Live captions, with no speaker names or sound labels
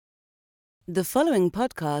The following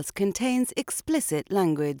podcast contains explicit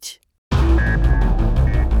language.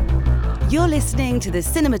 You're listening to the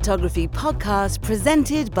Cinematography Podcast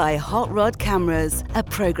presented by Hot Rod Cameras, a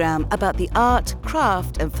program about the art,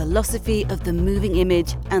 craft, and philosophy of the moving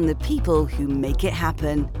image and the people who make it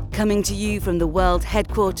happen. Coming to you from the world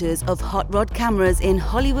headquarters of Hot Rod Cameras in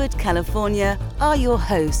Hollywood, California, are your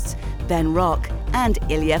hosts, Ben Rock and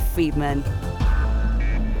Ilya Friedman.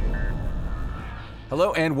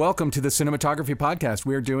 Hello and welcome to the Cinematography Podcast.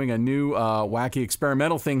 We're doing a new wacky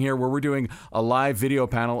experimental thing here where we're doing a live video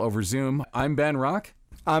panel over Zoom. I'm Ben Rock.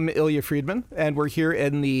 I'm Ilya Friedman, and we're here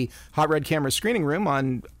in the Hot Red Camera screening room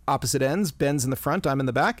on opposite ends. Ben's in the front, I'm in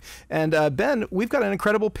the back. And Ben, we've got an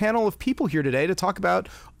incredible panel of people here today to talk about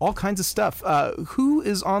all kinds of stuff. Who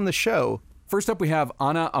is on the show? First up, we have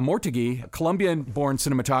Anna Amortegui, Colombian-born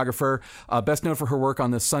cinematographer, best known for her work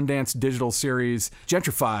on the Sundance digital series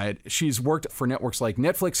Gentrified. She's worked for networks like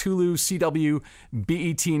Netflix, Hulu, CW,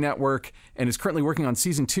 BET Network, and is currently working on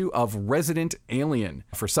season 2 of Resident Alien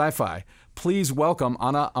for Sci-Fi. Please welcome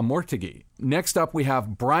Anna Amortegui. Next up, we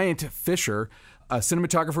have Bryant Fisher, a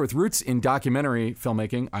cinematographer with roots in documentary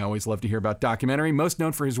filmmaking. I always love to hear about documentary, most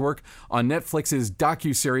known for his work on Netflix's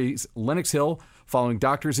docuseries Lenox Hill, following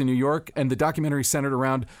doctors in New York, and the documentary centered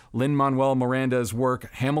around Lin-Manuel Miranda's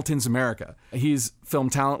work, Hamilton's America. He's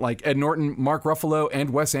filmed talent like Ed Norton, Mark Ruffalo, and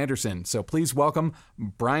Wes Anderson. So please welcome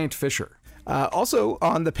Bryant Fisher. Also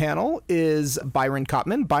on the panel is Byron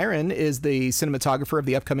Kopman. Byron is the cinematographer of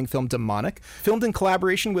the upcoming film Demonic, filmed in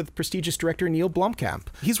collaboration with prestigious director Neil Blomkamp.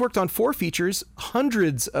 He's worked on 4 features,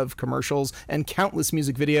 hundreds of commercials, and countless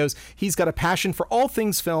music videos. He's got a passion for all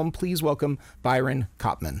things film. Please welcome Byron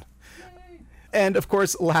Kopman. And of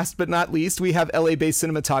course, last but not least, we have LA-based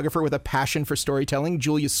cinematographer with a passion for storytelling,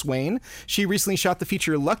 Julia Swain. She recently shot the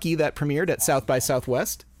feature Lucky that premiered at South by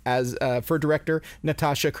Southwest as for director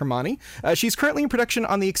Natasha Kermani. She's currently in production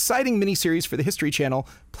on the exciting miniseries for the History Channel.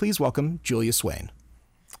 Please welcome Julia Swain.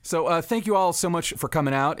 So thank you all so much for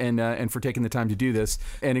coming out and for taking the time to do this.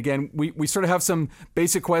 And again, we sort of have some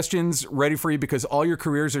basic questions ready for you because all your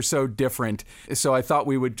careers are so different. So I thought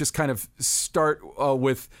we would just kind of start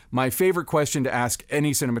with my favorite question to ask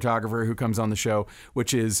any cinematographer who comes on the show,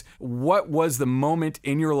 which is, what was the moment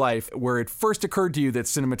in your life where it first occurred to you that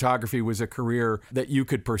cinematography was a career that you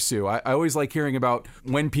could pursue? I always like hearing about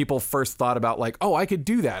when people first thought about like, oh, I could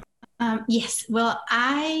do that. Yes. Well,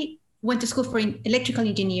 I went to school for an electrical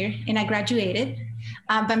engineer and I graduated.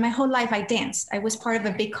 But my whole life I danced. I was part of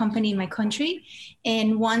a big company in my country.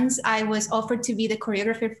 And once I was offered to be the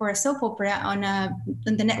choreographer for a soap opera on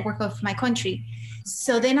the network of my country.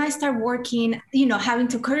 So then I started working, having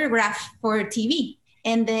to choreograph for TV.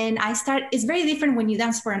 And then it's very different when you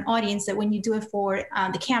dance for an audience than when you do it for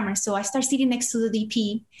the camera. So I started sitting next to the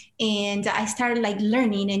DP and I started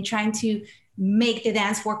learning and trying to make the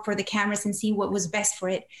dance work for the cameras and see what was best for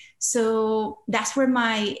it. So that's where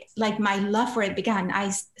my love for it began.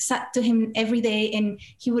 I sat to him every day and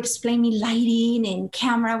he would explain me lighting and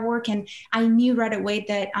camera work. And I knew right away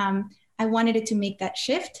that I wanted it to make that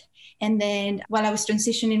shift. And then while I was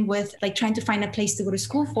transitioning with trying to find a place to go to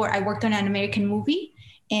school for, I worked on an American movie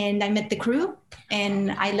and I met the crew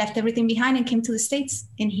and I left everything behind and came to the States.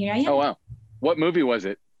 And here I am. Oh, wow. What movie was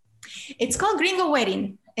it? It's called Gringo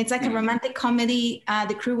Wedding. It's like a romantic comedy.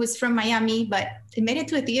 The crew was from Miami, but they made it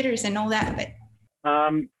to the theaters and all that. But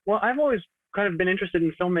well, I've always kind of been interested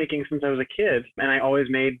in filmmaking since I was a kid, and I always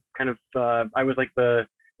made I was like the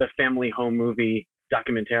family home movie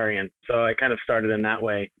documentarian. So I kind of started in that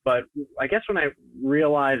way. But I guess when I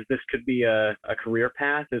realized this could be a career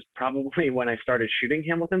path is probably when I started shooting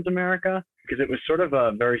Hamilton's America, because it was sort of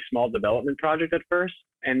a very small development project at first.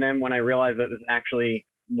 And then when I realized that this actually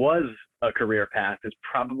was a career path is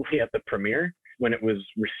probably at the premiere when it was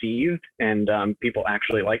received and people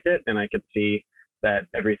actually liked it. And I could see that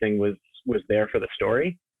everything was there for the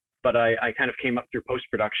story. But I kind of came up through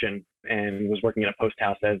post-production and was working at a post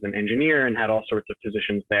house as an engineer and had all sorts of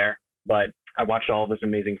positions there. But I watched all this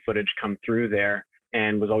amazing footage come through there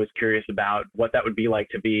and was always curious about what that would be like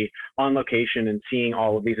to be on location and seeing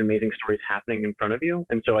all of these amazing stories happening in front of you.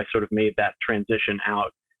 And so I sort of made that transition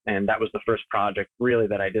out. And that was the first project really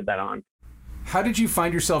that I did that on. How did you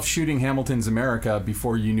find yourself shooting Hamilton's America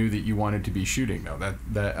before you knew that you wanted to be shooting though?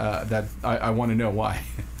 I want to know why.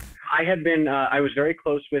 I was very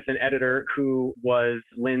close with an editor who was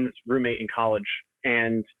Lynn's roommate in college,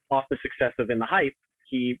 and off the success of In the Hype,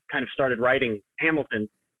 he kind of started writing Hamilton.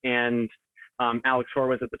 And Alex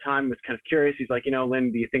Horowitz at the time was kind of curious. He's like,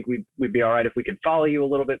 Lynn, do you think we'd be all right if we could follow you a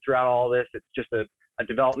little bit throughout all this? It's just a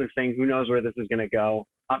development thing. Who knows where this is going to go?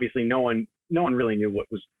 Obviously, no one really knew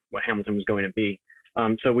what Hamilton was going to be.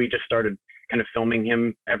 So we just started kind of filming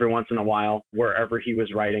him every once in a while, wherever he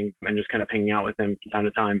was writing, and just kind of hanging out with him from time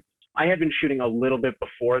to time. I had been shooting a little bit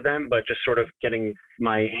before then, but just sort of getting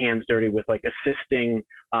my hands dirty with like assisting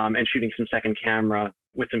and shooting some second camera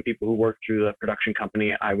with some people who worked through the production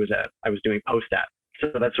company I was doing post at.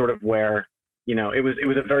 So that's sort of where, you know, it was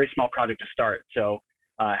a very small project to start. So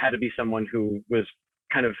had to be someone who was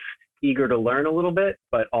kind of eager to learn a little bit,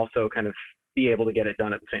 but also kind of be able to get it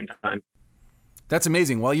done at the same time. That's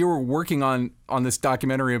amazing. While you were working on this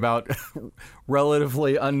documentary about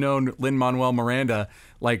relatively unknown Lin-Manuel Miranda,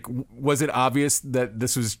 like, was it obvious that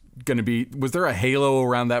this was going to be, was there a halo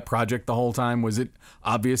around that project the whole time? Was it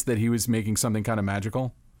obvious that he was making something kind of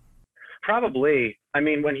magical? Probably. I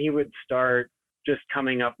mean, when he would start just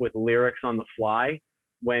coming up with lyrics on the fly,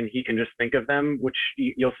 when he can just think of them, which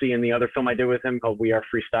you'll see in the other film I did with him called We Are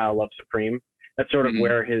Freestyle, Love Supreme. That's sort of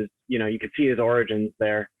where his, you know, you could see his origins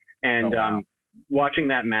there. And watching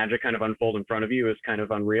that magic kind of unfold in front of you is kind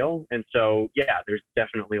of unreal. And so, yeah, there's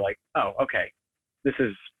definitely like, oh, okay, this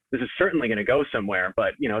is certainly going to go somewhere,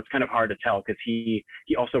 but you know, it's kind of hard to tell because he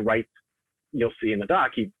also writes, you'll see in the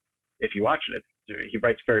doc, if you watch it, he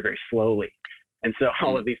writes very, very slowly. And so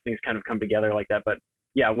all of these things kind of come together like that. But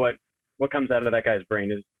yeah, what comes out of that guy's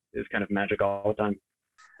brain is kind of magic all the time.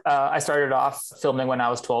 I started off filming when I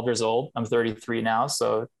was 12 years old. I'm 33 now.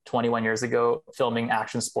 So 21 years ago, filming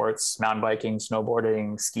action sports, mountain biking,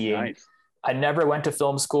 snowboarding, skiing. Nice. I never went to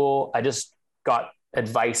film school. I just got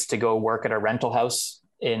advice to go work at a rental house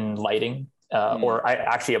in lighting, or I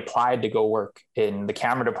actually applied to go work in the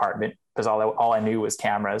camera department because all I knew was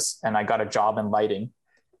cameras, and I got a job in lighting,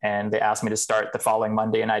 and they asked me to start the following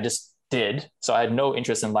Monday, and I just did. So I had no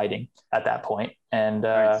interest in lighting at that point. And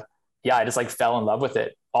I just like fell in love with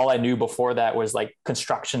it. All I knew before that was like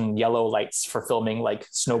construction yellow lights for filming like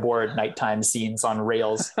snowboard nighttime scenes on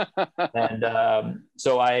rails. And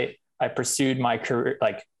so I pursued my career,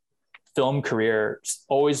 like film career,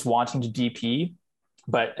 always wanting to DP,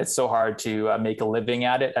 but it's so hard to make a living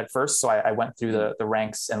at it at first. So I went through the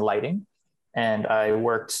ranks in lighting, and I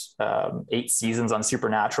worked 8 seasons on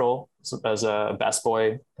Supernatural as a best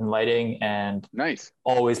boy in lighting, and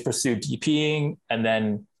always pursued DPing. And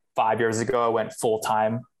then 5 years ago, I went full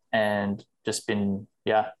time and just been,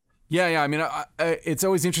 Yeah. I mean, it's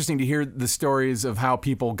always interesting to hear the stories of how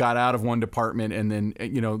people got out of one department and then,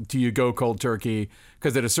 you know, do you go cold turkey?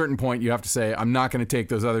 Because at a certain point you have to say, I'm not going to take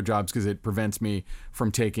those other jobs because it prevents me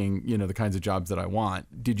from taking, you know, the kinds of jobs that I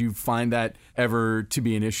want. Did you find that ever to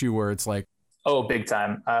be an issue where it's like, oh, big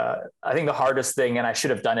time. I think the hardest thing, and I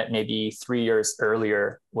should have done it maybe 3 years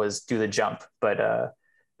earlier, was do the jump. But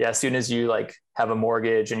as soon as you like have a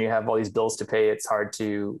mortgage and you have all these bills to pay, it's hard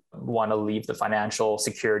to want to leave the financial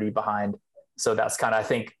security behind. So that's kind of, I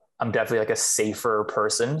think I'm definitely like a safer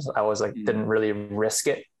person. I was like, didn't really risk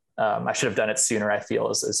it. I should have done it sooner, I feel,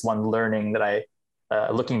 is one learning that I,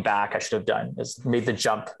 looking back, I should have done, is made the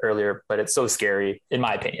jump earlier, but it's so scary in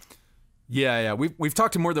my opinion. Yeah. We've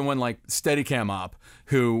talked to more than one like Steadicam op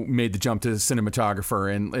who made the jump to cinematographer,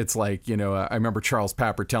 and it's like, you know, I remember Charles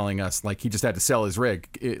Papper telling us like he just had to sell his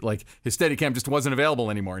rig, like his Steadicam just wasn't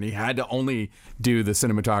available anymore, and he had to only do the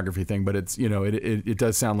cinematography thing. But it's, you know, it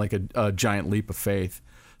does sound like a giant leap of faith.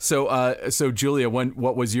 So Julia,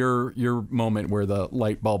 what was your moment where the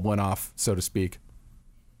light bulb went off, so to speak?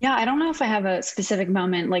 Yeah, I don't know if I have a specific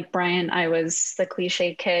moment. Like Bryant, I was the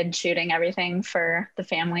cliche kid shooting everything for the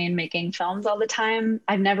family and making films all the time.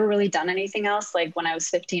 I've never really done anything else. Like when I was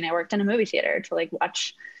 15, I worked in a movie theater to like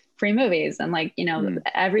watch free movies. And like, you know,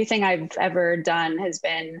 everything I've ever done has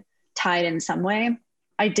been tied in some way.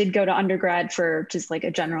 I did go to undergrad for just like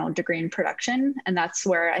a general degree in production. And that's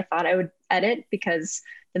where I thought I would edit, because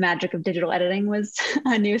the magic of digital editing was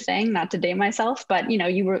a new thing, not to date myself, but you know,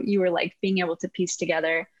 you were like being able to piece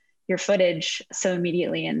together your footage so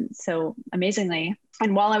immediately and so amazingly.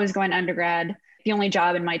 And while I was going to undergrad, the only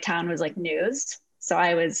job in my town was like news. So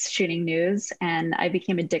I was shooting news, and I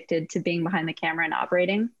became addicted to being behind the camera and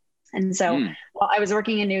operating. And so while I was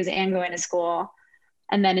working in news and going to school,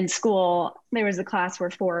 and then in school, there was a class where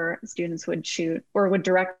 4 students would shoot or would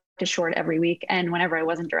direct a short every week. And whenever I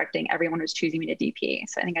wasn't directing, everyone was choosing me to DP.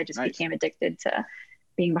 So I think I just became addicted to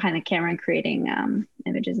being behind the camera and creating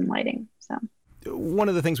images and lighting. So one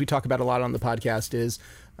of the things we talk about a lot on the podcast is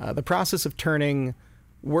the process of turning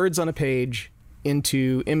words on a page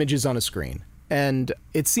into images on a screen. And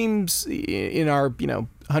it seems in our, you know,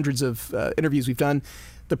 hundreds of interviews we've done,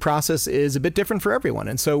 the process is a bit different for everyone.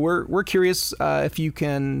 And so we're curious if you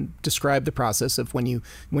can describe the process of when you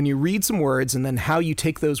read some words and then how you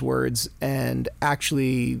take those words and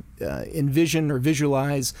actually envision or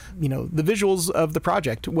visualize, you know, the visuals of the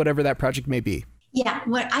project, whatever that project may be. Yeah,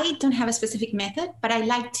 well, I don't have a specific method, but I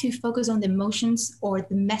like to focus on the emotions or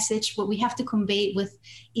the message, what we have to convey with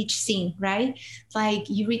each scene, right? Like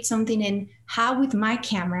you read something and how with my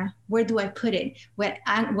camera, where do I put it? What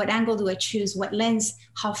angle do I choose? What lens?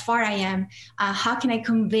 How far I am? How can I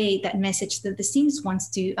convey that message that the scenes wants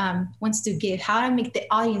to give? How do I make the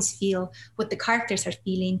audience feel what the characters are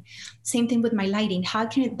feeling? Same thing with my lighting. How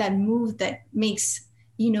can that move that makes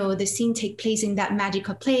the scene take place in that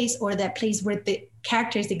magical place or that place where the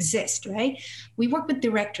characters exist, right? We work with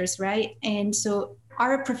directors, right? And so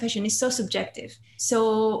our profession is so subjective.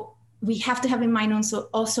 So we have to have in mind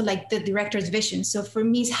also like the director's vision. So for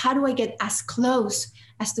me, it's how do I get as close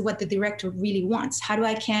as to what the director really wants? How do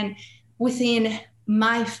I can, within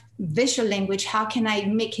my visual language, how can I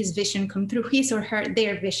make his vision come through, his or her,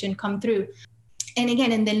 their vision come through? And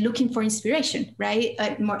then looking for inspiration, right?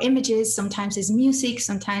 More images, sometimes it's music,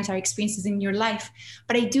 sometimes our experiences in your life.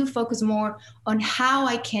 But I do focus more on how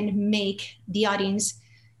I can make the audience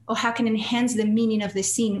or how can enhance the meaning of the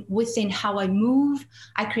scene within how I move,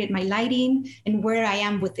 I create my lighting, and where I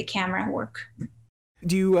am with the camera work.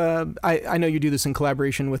 Do you, I know you do this in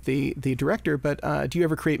collaboration with the director, but do you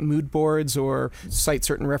ever create mood boards or cite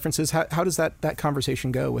certain references? How does that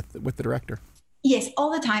conversation go with the director? Yes,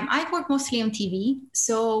 all the time. I work mostly on TV.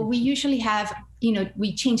 So we usually have,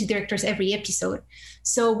 we change directors every episode.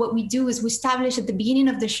 So what we do is we establish at the beginning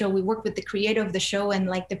of the show, we work with the creator of the show and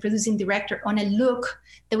like the producing director on a look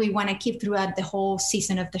that we want to keep throughout the whole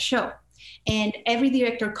season of the show. And every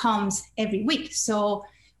director comes every week. So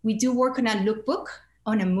we do work on a lookbook,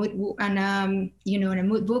 on a mood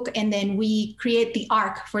book, and then we create the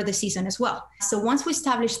arc for the season as well. So once we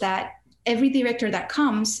establish that, every director that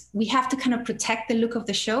comes, we have to kind of protect the look of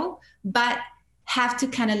the show, but have to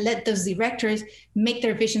kind of let those directors make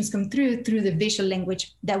their visions come through the visual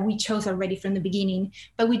language that we chose already from the beginning.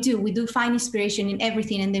 But we do find inspiration in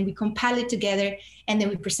everything, and then we compile it together, and then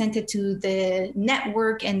we present it to the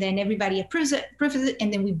network, and then everybody approves it,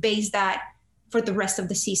 and then we base that for the rest of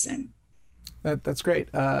the season. That's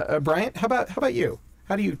great. Bryant, how about you?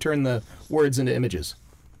 How do you turn the words into images?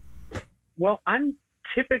 Well, I'm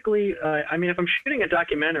typically, if I'm shooting a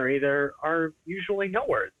documentary, there are usually no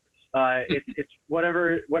words. It's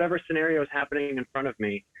whatever scenario is happening in front of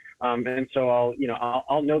me, and so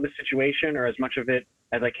I'll know the situation or as much of it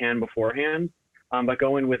as I can beforehand, but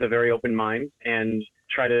go in with a very open mind and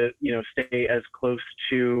try to stay as close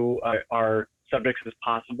to our subjects as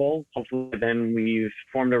possible. Hopefully, then we've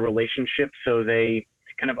formed a relationship so they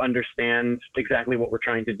kind of understand exactly what we're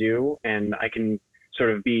trying to do, and I can sort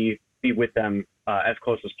of be with them as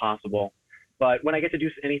close as possible. But when I get to do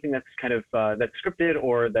anything that's kind of that's scripted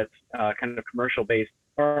or that's kind of commercial based,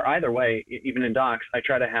 or either way, even in docs, I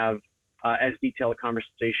try to have as detailed a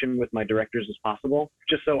conversation with my directors as possible,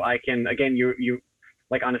 just so I can, again, you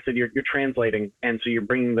like Anna said, you're translating, and so you're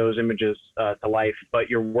bringing those images to life, but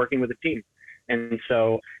you're working with a team. And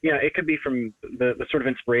so, it could be from the sort of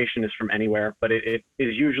inspiration is from anywhere, but it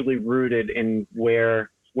is usually rooted in where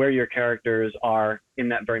your characters are in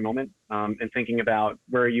that very moment, and thinking about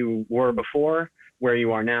where you were before, where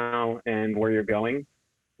you are now, and where you're going.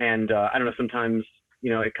 And I don't know, sometimes,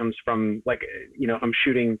 it comes from like, if I'm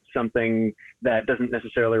shooting something that doesn't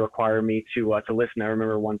necessarily require me to listen. I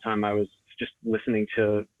remember one time I was just listening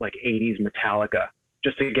to like 80s Metallica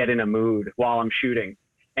just to get in a mood while I'm shooting.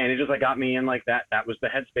 And it just like got me in like that was the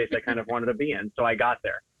headspace I kind of wanted to be in. So I got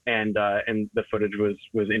there, and the footage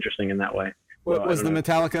was interesting in that way. What was the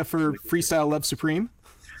Metallica for Freestyle Love Supreme?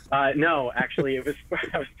 No, actually, it was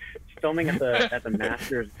I was filming at the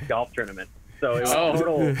Masters golf tournament, so it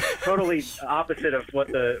was totally opposite of what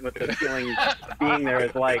the feeling being there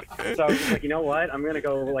is like. So I was just like, you know what, I'm gonna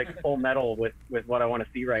go like full metal with what I want to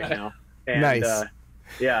see right now. And, nice.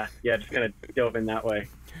 Just kind of dove in that way.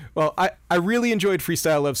 Well, I really enjoyed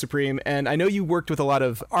Freestyle Love Supreme, and I know you worked with a lot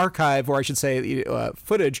of archive, or I should say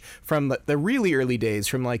footage from the really early days,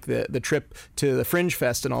 from like the trip to the Fringe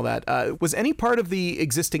Fest and all that. Was any part of the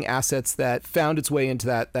existing assets that found its way into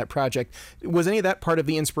that project, was any of that part of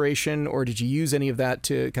the inspiration, or did you use any of that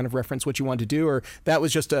to kind of reference what you wanted to do, or that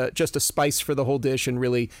was just a spice for the whole dish, and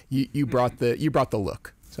really you brought the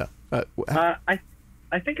look? So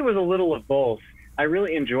I think it was a little of both. I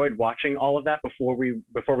really enjoyed watching all of that before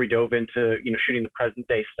we dove into shooting the present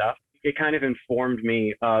day stuff. It kind of informed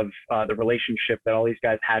me of the relationship that all these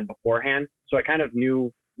guys had beforehand, so I kind of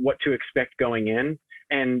knew what to expect going in,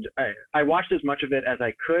 and I watched as much of it as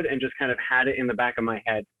I could and just kind of had it in the back of my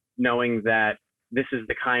head, knowing that this is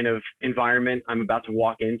the kind of environment I'm about to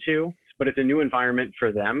walk into, but it's a new environment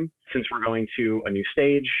for them since we're going to a new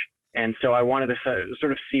stage, and so I wanted to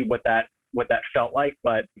sort of see what that what that felt like,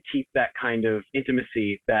 but keep that kind of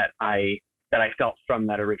intimacy that I felt from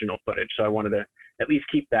that original footage. So I wanted to at least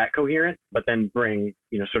keep that coherent, but then bring,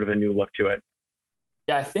 sort of a new look to it.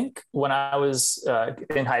 Yeah, I think when I was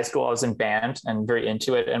in high school, I was in band and very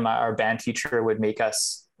into it. And our band teacher would make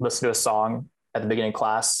us listen to a song at the beginning of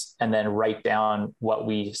class and then write down what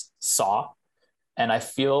we saw. And I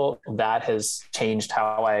feel that has changed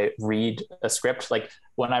how I read a script. Like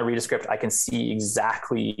when I read a script, I can see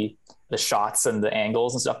exactly the shots and the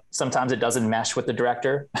angles and stuff. Sometimes it doesn't mesh with the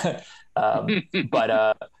director,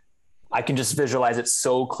 but I can just visualize it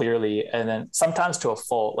so clearly. And then sometimes to a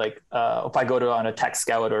fault, like if I go on a tech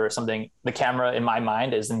scout or something, the camera in my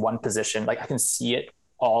mind is in one position. Like I can see it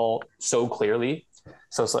all so clearly.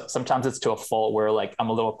 So sometimes it's to a fault where like I'm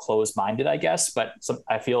a little closed-minded, I guess, but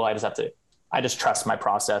I feel I just trust my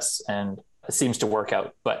process and it seems to work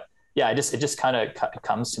out. But yeah, it just kind of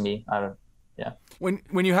comes to me. Yeah.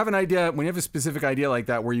 When you have an idea, when you have a specific idea like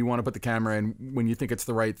that where you want to put the camera in, when you think it's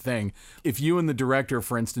the right thing, if you and the director,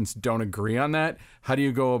 for instance, don't agree on that, how do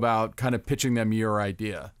you go about kind of pitching them your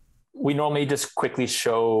idea? We normally just quickly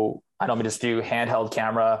I normally just do handheld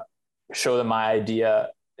camera, show them my idea.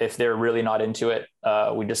 If they're really not into it,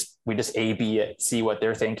 we just A/B it, see what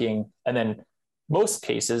they're thinking. And then most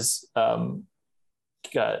cases, both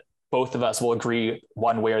of us will agree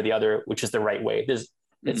one way or the other, which is the right way.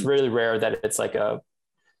 It's really rare that it's like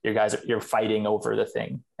you're fighting over the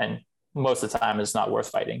thing. And most of the time it's not worth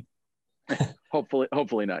fighting.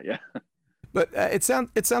 Hopefully not. Yeah. But it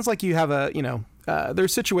sounds like you have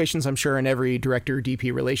there's situations, I'm sure, in every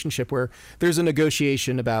director-DP relationship where there's a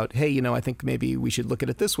negotiation about, hey, I think maybe we should look at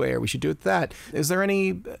it this way or we should do it that. Is there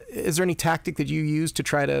any tactic that you use to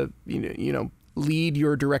try to, lead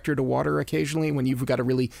your director to water occasionally when you've got a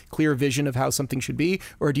really clear vision of how something should be?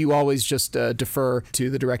 Or do you always just defer to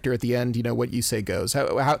the director at the end, what you say goes?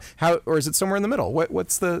 How or is it somewhere in the middle?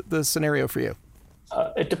 What's the scenario for you?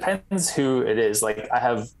 It depends who it is. Like I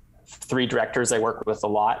have 3 directors I work with a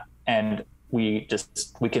lot, and we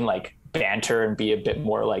can like banter and be a bit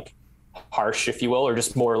more like harsh, if you will, or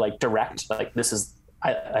just more like direct. Like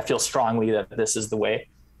I feel strongly that this is the way.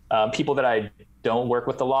 People that I don't work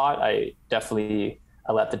with a lot, I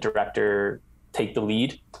let the director take the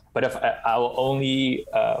lead. But if I will only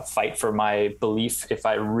fight for my belief if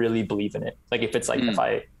I really believe in it. Like if it's like if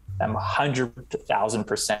I am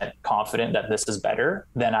 100,000% confident that this is better,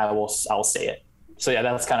 then I'll say it. So yeah,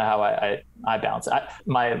 that's kind of how I balance it.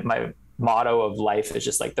 My motto of life is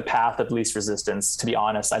just like the path of least resistance. To be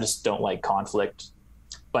honest, I just don't like conflict.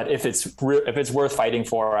 But if it's worth fighting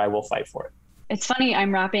for, I will fight for it. It's funny,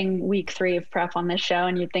 I'm wrapping week 3 of prep on this show,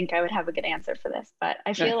 and you'd think I would have a good answer for this, but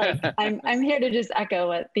I feel like I'm here to just echo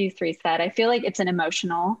what these 3 said. I feel like it's an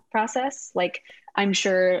emotional process. Like I'm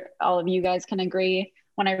sure all of you guys can agree.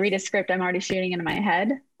 When I read a script, I'm already shooting in my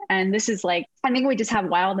head. And this is like, I think we just have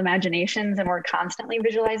wild imaginations and we're constantly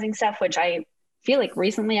visualizing stuff, which I feel like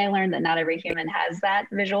recently I learned that not every human has that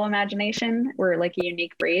visual imagination. We're like a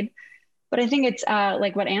unique breed. But I think it's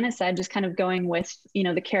like what Anna said, just kind of going with,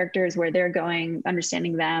 the characters, where they're going,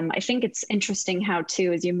 understanding them. I think it's interesting how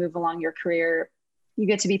too, as you move along your career, you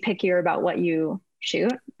get to be pickier about what you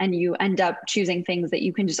shoot, and you end up choosing things that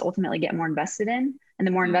you can just ultimately get more invested in. And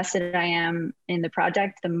the more invested I am in the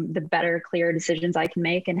project, the better, clear decisions I can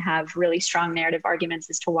make and have really strong narrative arguments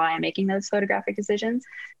as to why I'm making those photographic decisions.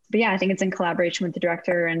 But yeah, I think it's in collaboration with the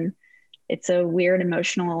director, and it's a weird,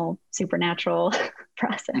 emotional, supernatural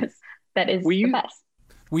process. That is the best.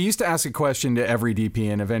 We used to ask a question to every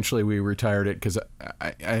DP, and eventually we retired it because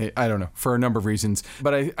I don't know, for a number of reasons.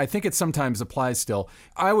 But I think it sometimes applies still.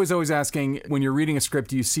 I was always asking, when you're reading a script,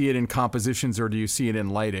 do you see it in compositions or do you see it in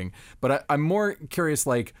lighting? But I'm more curious,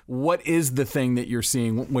 like, what is the thing that you're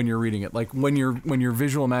seeing when you're reading it? Like when your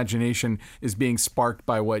visual imagination is being sparked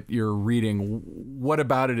by what you're reading, what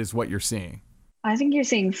about it is what you're seeing? I think you're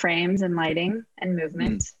seeing frames and lighting and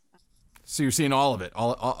movement. So you're seeing all of it,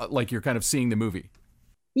 all like you're kind of seeing the movie.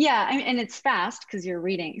 Yeah, and it's fast because you're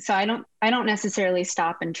reading. So I don't necessarily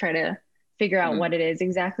stop and try to figure out what it is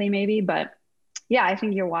exactly, maybe. But yeah, I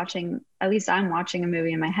think you're watching. At least I'm watching a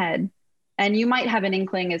movie in my head, and you might have an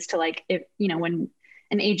inkling as to like if when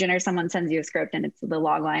an agent or someone sends you a script and it's the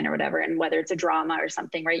log line or whatever, and whether it's a drama or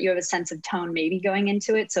something, right? You have a sense of tone maybe going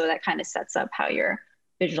into it, so that kind of sets up how you're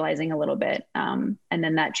visualizing a little bit, and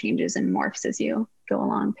then that changes and morphs as you go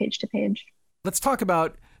along page to page. Let's talk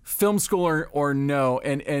about film school or no,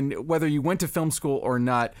 and whether you went to film school or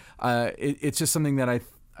not. It's just something that I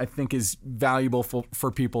I think is valuable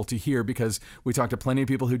for people to hear, because we talked to plenty of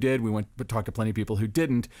people who did, we talked to plenty of people who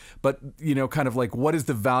didn't, but kind of like, what is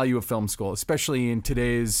the value of film school, especially in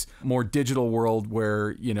today's more digital world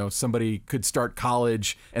where, somebody could start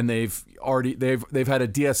college and they've had a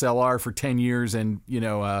DSLR for 10 years and,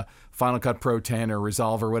 Final Cut Pro 10 or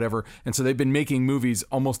Resolve or whatever. And so they've been making movies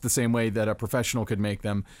almost the same way that a professional could make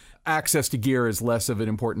them. Access to gear is less of an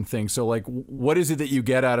important thing. So like, what is it that you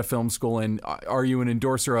get out of film school? And are you an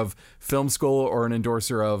endorser of film school or an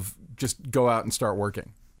endorser of just go out and start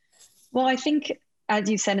working? Well, I think, as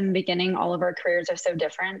you said in the beginning, all of our careers are so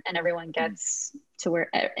different and everyone gets to where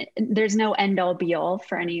there's no end all be all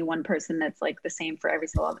for any one person that's like the same for every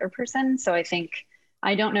single other person. So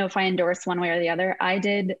I don't know if I endorse one way or the other. I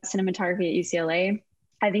did cinematography at UCLA.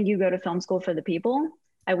 I think you go to film school for the people.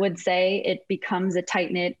 I would say it becomes a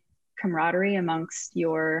tight-knit camaraderie amongst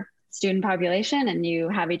your student population, and you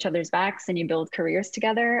have each other's backs and you build careers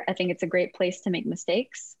together. I think it's a great place to make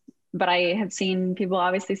mistakes, but I have seen people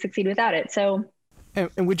obviously succeed without it. So,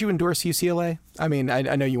 and would you endorse UCLA? I mean,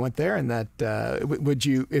 I know you went there, and that would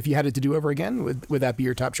you, if you had it to do over again, would that be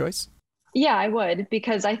your top choice? Yeah, I would,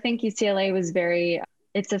 because I think UCLA was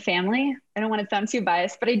it's a family. I don't want to sound too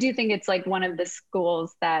biased, but I do think it's like one of the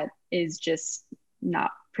schools that is just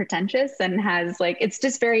not pretentious and has it's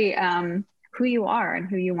just very who you are and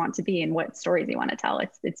who you want to be and what stories you want to tell.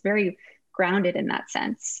 It's very grounded in that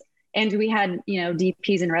sense. And we had,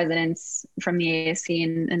 DPs and residents from the ASC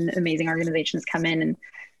and amazing organizations come in,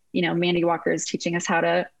 and, Mandy Walker is teaching us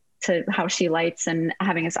how she lights and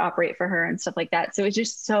having us operate for her and stuff like that. So it's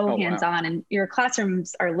just so hands-on, and your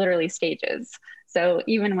classrooms are literally stages. So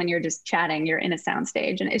even when you're just chatting, you're in a sound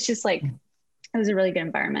stage, and it's just it was a really good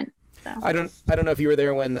environment. So. I don't know if you were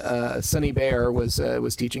there when Sonny Baer was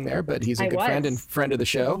teaching there, but he's a good friend of the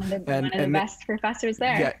show. One of the best professors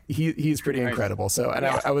there. Yeah, he's pretty incredible. So, and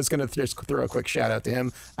I was going to just throw a quick shout out to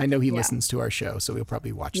him. I know he listens to our show, so he'll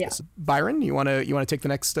probably watch this. Byron, you want to take the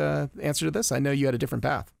next answer to this? I know you had a different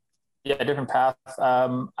path. Yeah, a different path.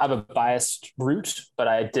 I have a biased route, but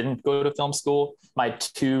I didn't go to film school. I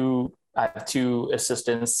have two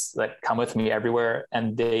assistants that come with me everywhere,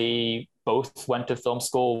 and they both went to film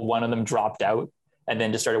school. One of them dropped out and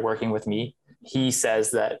then just started working with me. He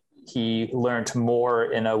says that he learned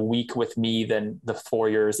more in a week with me than the 4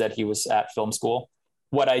 years that he was at film school.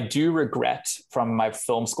 What I do regret from my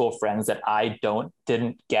film school friends that I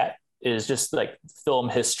didn't get is just film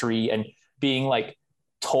history and being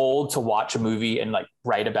told to watch a movie and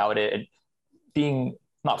write about it, and being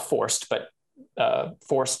not forced, but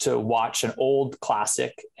forced to watch an old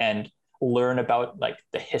classic and learn about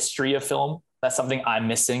the history of film. That's something I'm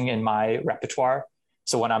missing in my repertoire.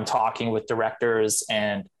 So when I'm talking with directors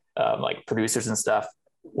and producers and stuff,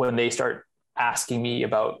 when they start asking me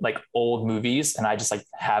about old movies and I just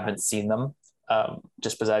haven't seen them,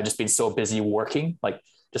 just because I've just been so busy working,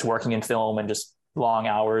 just working in film and just long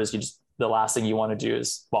hours, the last thing you want to do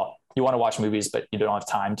is, you want to watch movies, but you don't have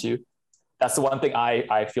time to. That's the one thing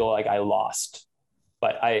I feel like I lost.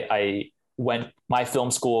 But my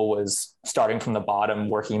film school was starting from the bottom,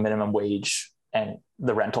 working minimum wage and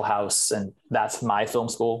the rental house. And that's my film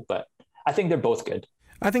school, but I think they're both good.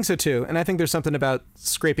 I think so too. And I think there's something about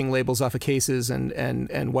scraping labels off of cases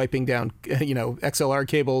and wiping down, XLR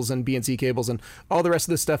cables and BNC cables and all the rest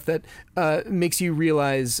of the stuff that makes you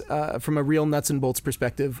realize from a real nuts and bolts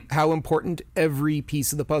perspective how important every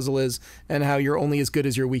piece of the puzzle is and how you're only as good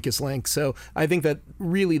as your weakest link. So I think that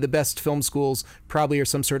really the best film schools probably are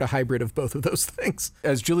some sort of hybrid of both of those things.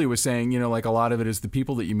 As Julie was saying, a lot of it is the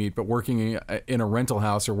people that you meet, but working in a rental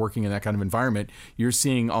house or working in that kind of environment, you're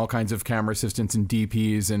seeing all kinds of camera assistants and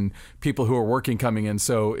DPs and people who are working coming in.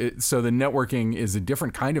 So the networking is a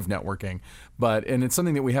different kind of networking, and it's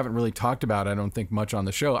something that we haven't really talked about, I don't think, much on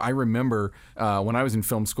the show. I remember when I was in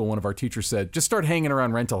film school, one of our teachers said, just start hanging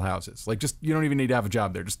around rental houses. You don't even need to have a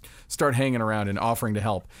job there. Just start hanging around and offering to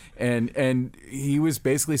help. And he was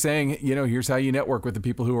basically saying, here's how you network with the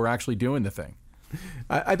people who are actually doing the thing.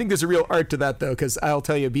 I think there's a real art to that, though, because I'll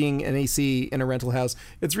tell you, being an AC in a rental house,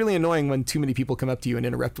 it's really annoying when too many people come up to you and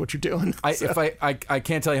interrupt what you're doing. I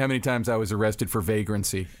can't tell you how many times I was arrested for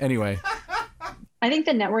vagrancy. Anyway. I think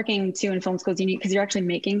the networking, too, in film school is unique because you're actually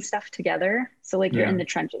making stuff together. So, you're in the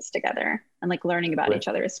trenches together and, learning about each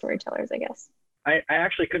other as storytellers, I guess. I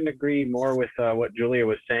actually couldn't agree more with what Julia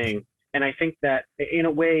was saying. And I think that, in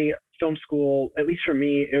a way, film school, at least for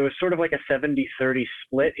me, it was sort of like a 70-30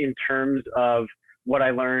 split in terms of what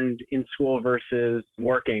I learned in school versus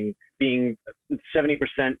working. Being 70%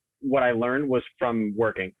 what I learned was from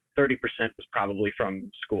working. 30% was probably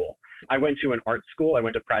from school. I went to an art school. I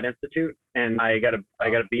went to Pratt Institute, and I got a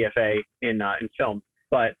BFA in film.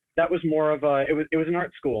 But that was more of it was an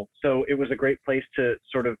art school. So it was a great place to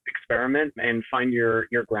sort of experiment and find your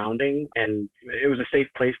grounding. And it was a safe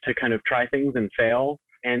place to kind of try things and fail,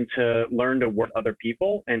 and to learn to work with other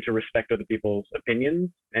people and to respect other people's opinions,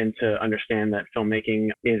 and to understand that filmmaking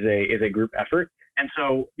is a group effort. And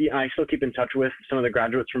so I still keep in touch with some of the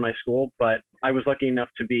graduates from my school, but I was lucky enough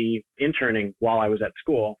to be interning while I was at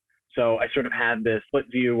school. So I sort of had this split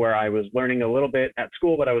view where I was learning a little bit at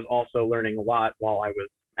school, but I was also learning a lot while I was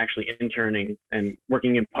actually interning and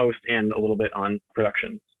working in post and a little bit on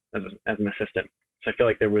production as an assistant. So I feel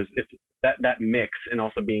like there was that mix, and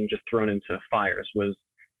also being just thrown into fires was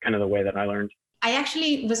kind of the way that I learned. I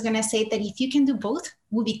actually was going to say that if you can do both,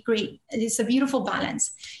 would be great. It's a beautiful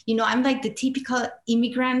balance. I'm like the typical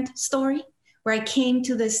immigrant story where I came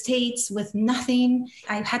to the States with nothing.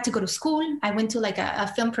 I had to go to school. I went to like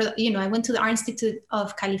a film, I went to the Art Institute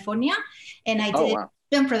of California, and I did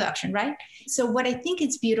film production, right? So what I think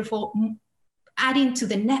is beautiful, adding to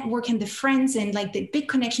the network and the friends and like the big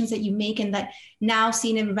connections that you make, and that now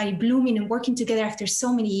seeing everybody blooming and working together after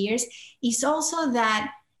so many years, is also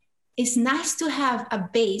that it's nice to have a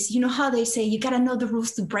base. You know how they say you got to know the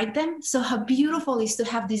rules to break them? So how beautiful is to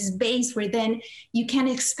have this base where then you can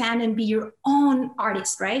expand and be your own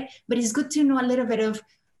artist, right? But it's good to know a little bit of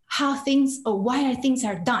how things, or why things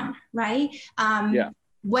are done, right?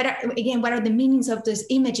 What are the meanings of those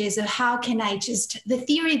images, or how can I the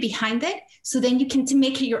theory behind it, so then you can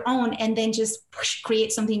make it your own, and then just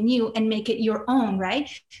create something new and make it your own, right?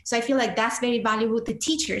 So I feel like that's very valuable. The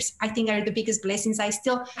teachers, I think, are the biggest blessings. I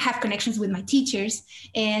still have connections with my teachers,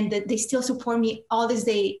 and they still support me all this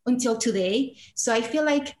day until today. So I feel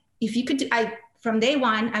like if you could, from day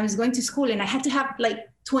one, I was going to school and I had to have like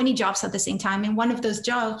 20 jobs at the same time. And one of those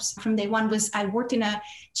jobs from day one was I worked in a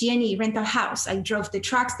G&E rental house. I drove the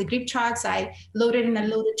trucks, the grip trucks. I loaded and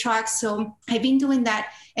unloaded trucks. So I've been doing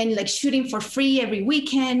that and like shooting for free every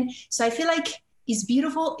weekend. So I feel like it's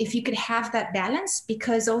beautiful if you could have that balance,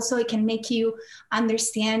 because also it can make you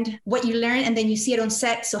understand what you learn and then you see it on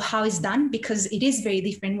set. So how it's done, because it is very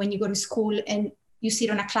different when you go to school and you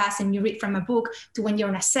sit on a class and you read from a book, to when you're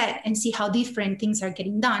on a set and see how different things are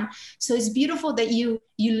getting done. So it's beautiful that you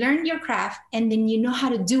learn your craft and then you know how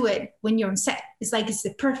to do it when you're on set. It's like, it's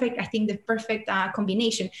the perfect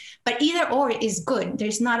combination. But either or is good.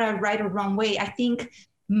 There's not a right or wrong way. I think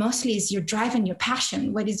mostly it's your drive and your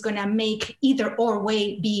passion, what is going to make either or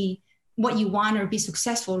way be what you want or be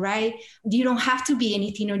successful, right? You don't have to be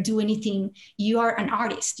anything or do anything. You are an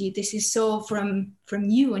artist. This is so from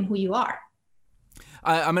you and who you are.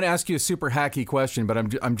 I'm going to ask you a super hacky question, but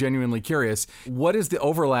I'm genuinely curious. What is the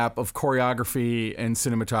overlap of choreography and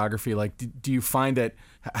cinematography? Like, do you find that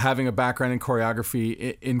having a background in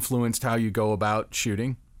choreography influenced how you go about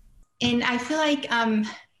shooting? And I feel like,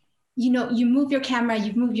 you move your camera,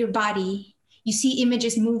 you move your body, you see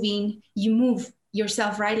images moving, you move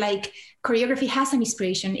yourself, right? Like choreography has an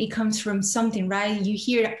inspiration. It comes from something, right? You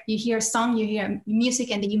hear a song, you hear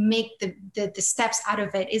music, and then you make the steps out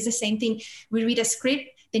of it. It's the same thing. We read a script,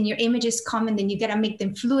 then your images come, and then you gotta make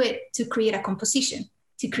them fluid to create a composition,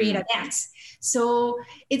 to create a dance. So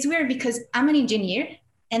it's weird because I'm an engineer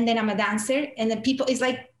and then I'm a dancer, and then it's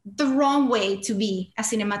like the wrong way to be a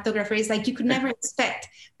cinematographer. It's like you could never expect,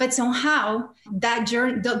 but somehow that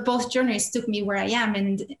both journeys took me where I am.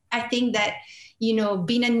 And I think that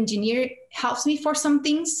being an engineer helps me for some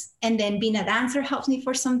things, and then being a dancer helps me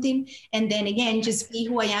for something. And then again, just be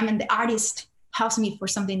who I am, and the artist helps me for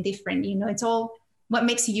something different. It's all what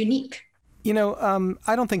makes you unique.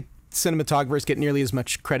 I don't think cinematographers get nearly as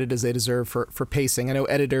much credit as they deserve for pacing. I know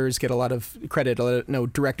editors get a lot of credit,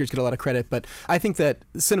 directors get a lot of credit, but I think that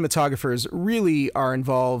cinematographers really are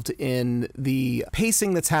involved in the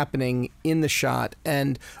pacing that's happening in the shot.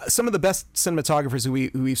 And some of the best cinematographers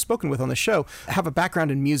who we've spoken with on the show have a background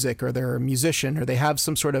in music, or they're a musician, or they have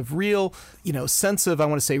some sort of real, sense of, I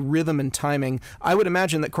want to say, rhythm and timing. I would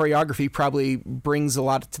imagine that choreography probably brings a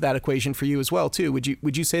lot to that equation for you as well, too.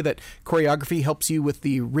 Would you say that choreography helps you with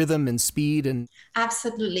the rhythm and speed? And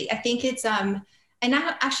absolutely, I think it's and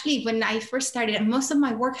I actually, when I first started, most of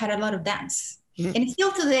my work had a lot of dance. And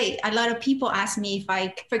still today, a lot of people ask me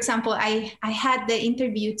if for example, I had the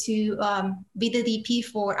interview to be the DP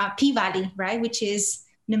for P-Valley, right, which is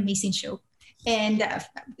an amazing show, and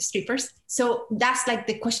strippers. So that's like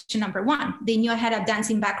the question number one. They knew I had a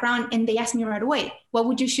dancing background, and they asked me right away, what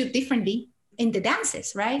would you shoot differently in the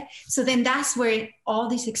dances, right? So then that's where all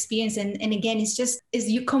this experience, and again, it's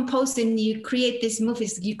you compose and you create these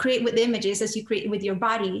movies, you create with images as you create with your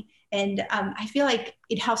body. And I feel like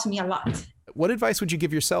it helps me a lot. What advice would you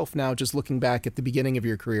give yourself now, just looking back at the beginning of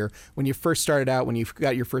your career, when you first started out, when you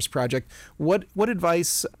got your first project? What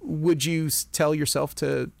advice would you tell yourself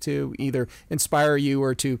to either inspire you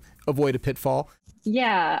or to avoid a pitfall?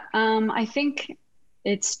 Yeah, I think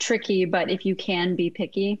it's tricky, but if you can be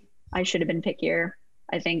picky, I should have been pickier.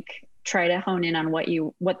 I think try to hone in on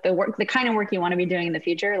the kind of work you want to be doing in the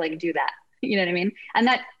future, like do that. You know what I mean? And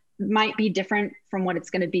that might be different from what it's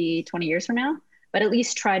going to be 20 years from now, but at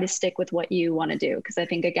least try to stick with what you want to do. Because I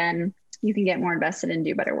think, again, you can get more invested and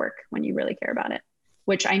do better work when you really care about it,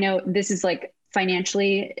 which I know this is like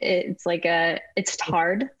financially, it's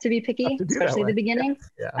hard to be picky, especially at the beginning,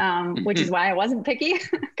 which is why I wasn't picky,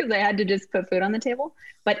 because I had to just put food on the table.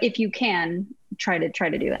 But if you can, try to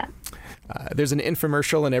do that. There's an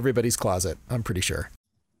infomercial in everybody's closet, I'm pretty sure.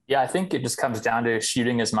 Yeah, I think it just comes down to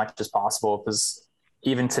shooting as much as possible, because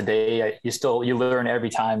even today, you learn every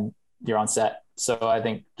time you're on set. So I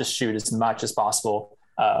think just shoot as much as possible.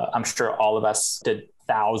 I'm sure all of us did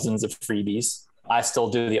thousands of freebies. I still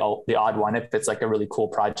do the odd one if it's like a really cool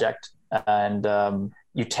project. And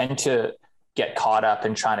you tend to get caught up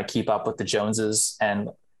in trying to keep up with the Joneses and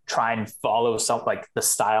try and follow something like the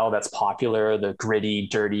style that's popular, the gritty,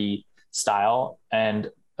 dirty style. And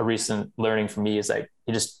a recent learning for me is like,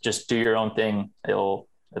 you just do your own thing.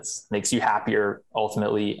 It makes you happier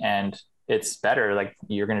ultimately, and it's better. Like,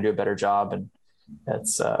 you're going to do a better job, and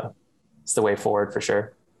it's the way forward for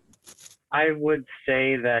sure. I would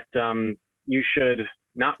say that you should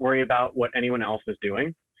not worry about what anyone else is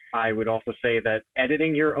doing. I would also say that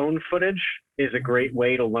editing your own footage is a great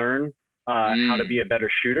way to learn how to be a better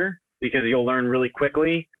shooter, because you'll learn really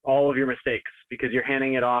quickly all of your mistakes, because you're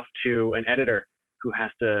handing it off to an editor who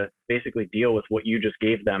has to basically deal with what you just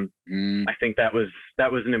gave them. I think that was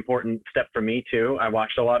an important step for me too. I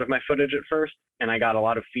watched a lot of my footage at first, and I got a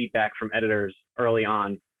lot of feedback from editors early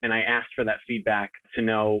on, and I asked for that feedback to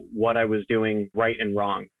know what I was doing right and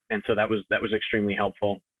wrong. And so that was extremely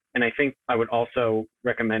helpful. And I think I would also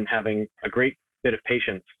recommend having a great bit of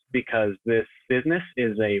patience, because this business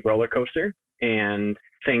is a roller coaster, and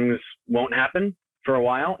things won't happen for a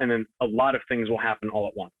while, and then a lot of things will happen all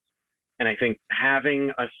at once. And I think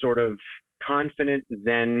having a sort of confident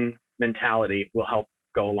Zen mentality will help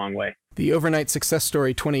go a long way. The overnight success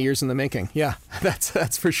story, 20 years in the making. Yeah,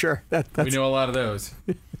 that's for sure. That's... We know a lot of those.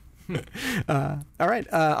 All right,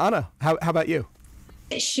 Anna, how about you?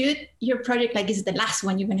 Shoot your project like it's the last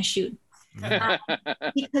one you're going to shoot.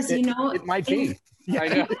 Because, it might be. I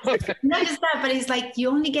know. Not just that, but it's like you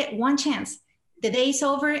only get one chance. The day's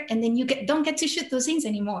over, and then you don't get to shoot those scenes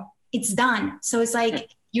anymore. It's done. So it's like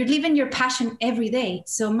you're living your passion every day.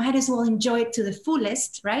 So might as well enjoy it to the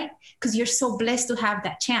fullest, right? Because you're so blessed to have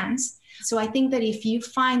that chance. So I think that if you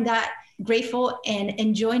find that grateful and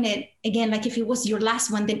enjoying it, again, like if it was your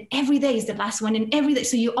last one, then every day is the last one, and every day.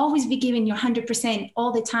 So you always be giving your 100%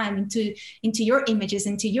 all the time into your images,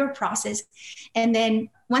 into your process. And then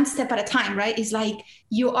one step at a time, right? It's like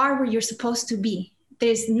you are where you're supposed to be.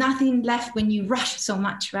 There's nothing left when you rush so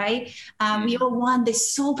much, right? We all want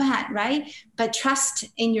this so bad, right? But trust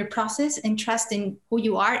in your process and trust in who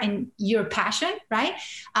you are and your passion, right?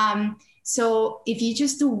 So if you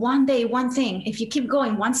just do one day, one thing, if you keep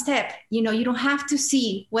going one step, you don't have to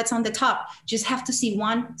see what's on the top, just have to see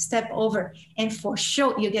one step over, and for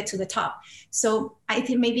sure you get to the top. So I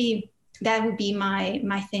think maybe that would be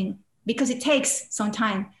my thing, because it takes some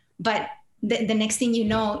time, but the next thing you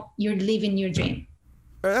know, you're living your dream.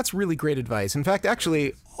 That's really great advice. In fact,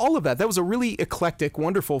 actually, all of that was a really eclectic,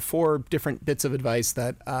 wonderful 4 different bits of advice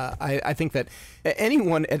that I think that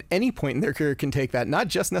anyone at any point in their career can take that, not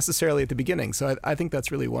just necessarily at the beginning. So I think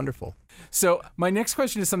that's really wonderful. So my next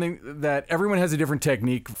question is something that everyone has a different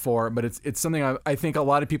technique for, but it's something I think a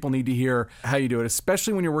lot of people need to hear how you do it,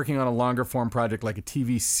 especially when you're working on a longer form project like a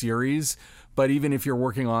TV series. But even if you're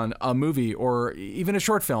working on a movie or even a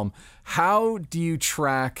short film, how do you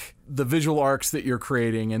track the visual arcs that you're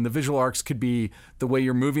creating? And the visual arcs could be the way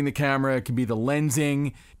you're moving the camera, it could be the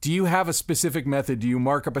lensing. Do you have a specific method? Do you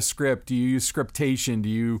mark up a script? Do you use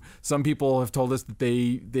scriptation? Some people have told us that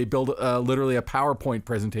they build literally a PowerPoint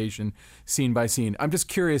presentation scene by scene. I'm just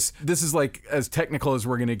curious, this is like as technical as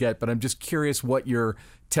we're going to get, but I'm just curious what your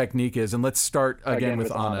technique is. And let's start again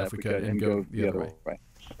with Anna, if we could, and go the other way.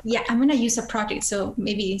 Yeah, I'm going to use a project. So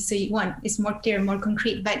maybe it's more clear, more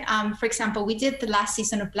concrete. But for example, we did the last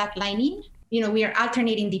season of Black Lightning. We are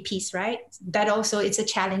alternating DPs, right? That also, it's a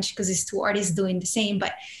challenge because it's 2 artists doing the same.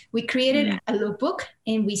 But we created a lookbook,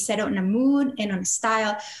 and we set on a mood and on a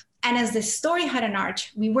style. And as the story had an arc,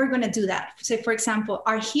 we were going to do that. So for example,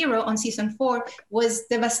 our hero on season 4 was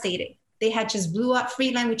devastated. They had just blew up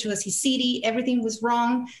Freeland, which was his city. Everything was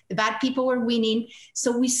wrong. The bad people were winning.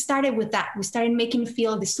 So we started with that. We started making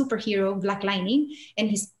Phil, the superhero, Black Lightning, and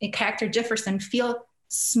his character Jefferson, feel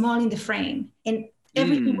small in the frame. And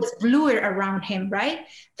everything was bluer around him, right?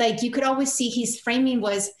 Like you could always see his framing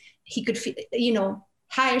was, he could feel,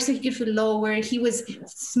 higher so he could feel lower. He was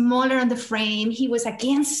smaller on the frame. He was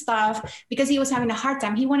against stuff because he was having a hard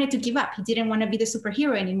time. He wanted to give up. He didn't want to be the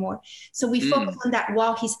superhero anymore. So we focused on that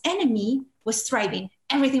while his enemy was thriving.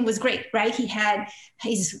 Everything was great, right?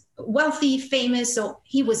 He's wealthy, famous, so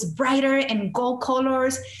he was brighter and gold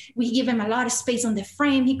colors. We give him a lot of space on the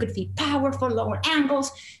frame. He could be powerful, lower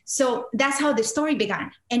angles. So that's how the story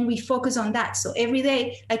began. And we focus on that. So every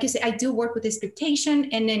day, like you said, I do work with the scriptation,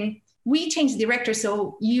 and then we change director.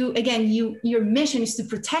 So your mission is to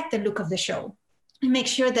protect the look of the show and make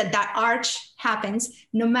sure that that arch happens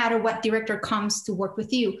no matter what director comes to work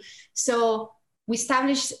with you. So we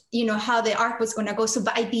established, how the arc was going to go. So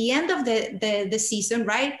by the end of the season,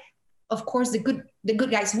 right, of course, the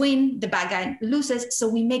good guys win, the bad guy loses. So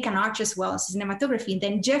we make an arch as well as cinematography. And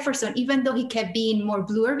then Jefferson, even though he kept being more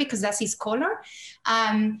bluer because that's his color,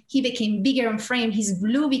 he became bigger on frame. His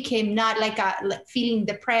blue became not like feeling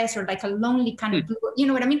depressed or like a lonely kind of blue, you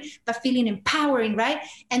know what I mean? But feeling empowering, right?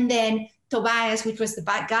 And then Tobias, which was the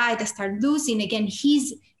bad guy that started losing, again,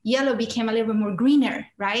 his yellow became a little bit more greener,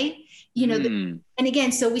 right? And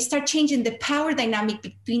again, so we start changing the power dynamic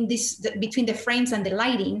between the frames and the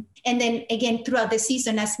lighting. And then again, throughout the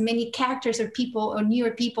season, as many characters or people or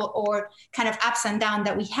newer people or kind of ups and downs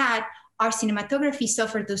that we had, our cinematography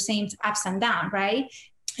suffered those same ups and downs, right?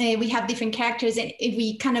 We have different characters, and if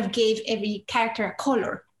we kind of gave every character a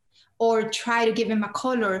color, or try to give him a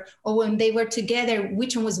color, or when they were together,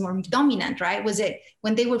 which one was more dominant, right? Was it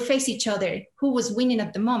when they would face each other, who was winning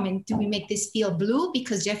at the moment? Do we make this feel blue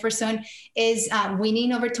because Jefferson is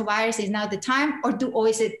winning over Tobias, is now the time, or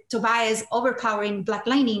is it Tobias overpowering Black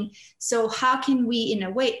Lightning? So how can we, in a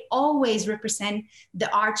way, always represent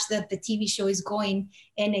the arch that the TV show is going?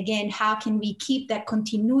 And again, how can we keep that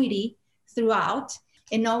continuity throughout?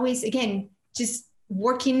 And always, again, just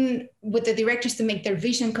working with the directors to make their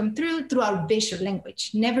vision come through our visual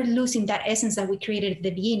language, never losing that essence that we created at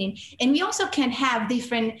the beginning. And we also can have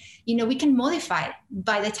different, we can modify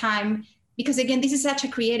by the time, because again, this is such a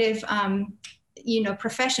creative,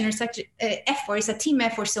 profession, or such an effort, it's a team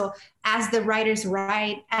effort. So as the writers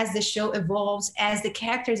write, as the show evolves, as the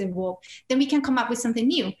characters evolve, then we can come up with something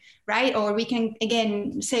new, right? Or we can,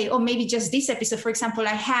 again, say, oh, maybe just this episode. For example,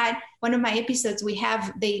 I had one of my episodes,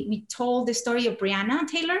 we told the story of Brianna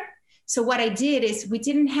Taylor. So what I did is we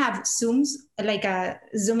didn't have zooms, like a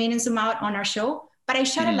zoom in and zoom out on our show, but I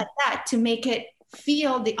shot it like that to make it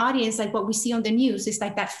feel the audience like what we see on the news. It's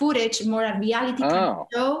like that footage, more a reality kind of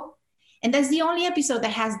show. And that's the only episode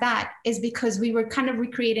that has that, is because we were kind of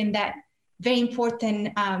recreating that very important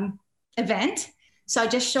event. So I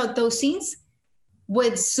just showed those scenes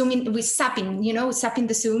with zooming, with zapping, zapping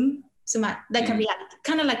the zoom out, like a reality,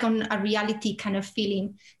 kind of like on a reality kind of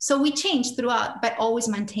feeling. So we changed throughout, but always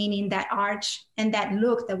maintaining that arch and that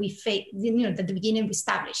look that we at the beginning we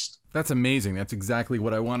established. That's amazing. That's exactly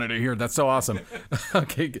what I wanted to hear. That's so awesome.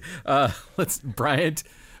 Okay, let's, Bryant,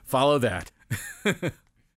 follow that.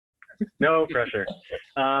 No pressure.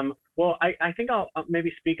 Well, I think I'll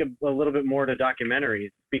maybe speak a little bit more to documentaries,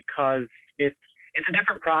 because it's a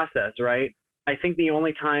different process, right? I think the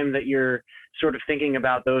only time that you're sort of thinking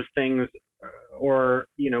about those things, or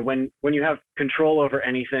when you have control over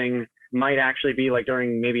anything, might actually be like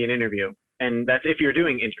during maybe an interview, and that's if you're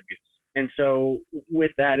doing interviews. And so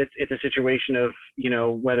with that, it's a situation of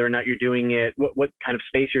whether or not you're doing it, what kind of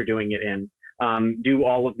space you're doing it in. Do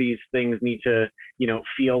all of these things need to,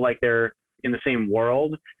 feel like they're in the same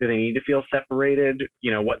world? Do they need to feel separated?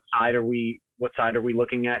 What side are we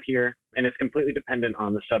looking at here? And it's completely dependent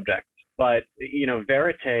on the subject. But,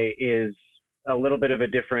 verite is a little bit of a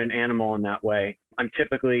different animal in that way. I'm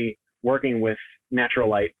typically working with natural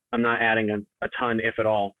light. I'm not adding a ton, if at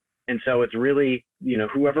all. And so it's really,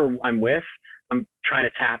 whoever I'm with, I'm trying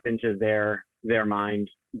to tap into their mind,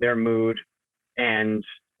 their mood, and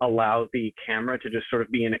allow the camera to just sort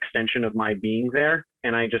of be an extension of my being there.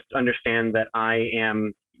 And I just understand that I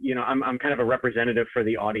am, I'm kind of a representative for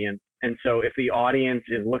the audience. And so if the audience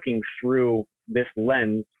is looking through this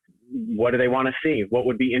lens, what do they want to see? What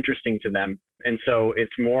would be interesting to them? And so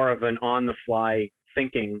it's more of an on the fly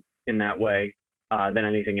thinking in that way than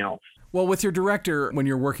anything else. Well, with your director, when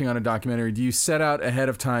you're working on a documentary, do you set out ahead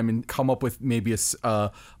of time and come up with maybe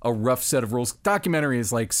a rough set of rules? Documentary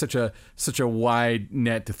is like such a wide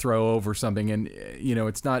net to throw over something, and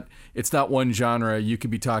it's not one genre. You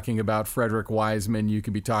could be talking about Frederick Wiseman, you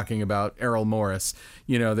could be talking about Errol Morris.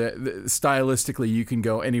 Stylistically, you can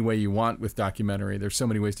go any way you want with documentary. There's so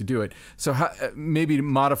many ways to do it. So maybe to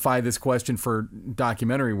modify this question for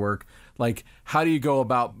documentary work, like how do you go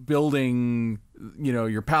about building,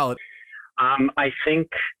 your palette? I think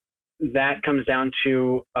that comes down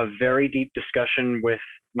to a very deep discussion with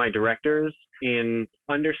my directors in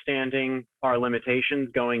understanding our limitations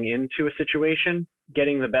going into a situation,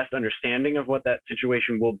 getting the best understanding of what that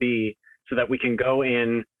situation will be so that we can go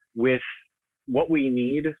in with what we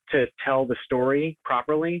need to tell the story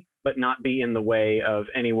properly, but not be in the way of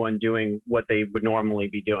anyone doing what they would normally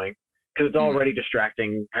be doing. Because it's already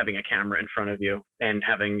distracting having a camera in front of you and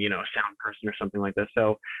having, a sound person or something like this.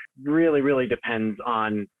 So really, really depends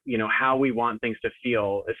on, how we want things to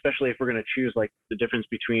feel, especially if we're going to choose like the difference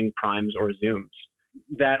between primes or zooms.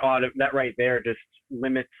 That right there just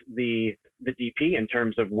limits the DP in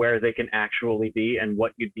terms of where they can actually be and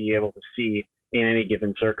what you'd be able to see in any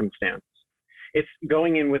given circumstance. It's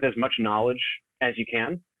going in with as much knowledge as you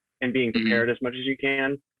can and being prepared as much as you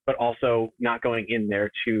can, but also not going in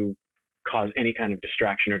there to cause any kind of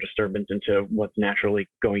distraction or disturbance into what's naturally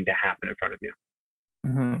going to happen in front of you.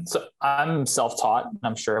 Mm-hmm. So I'm self-taught.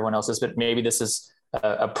 I'm sure everyone else is, but maybe this is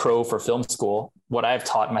a pro for film school. What I've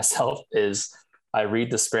taught myself is I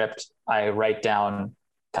read the script, I write down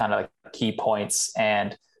kind of key points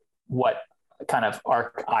and what kind of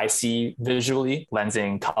arc I see visually,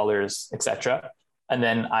 lensing, colors, etc. And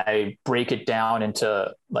then I break it down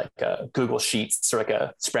into like Google Sheets or like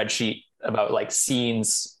a spreadsheet about like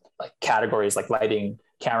scenes, like categories like lighting,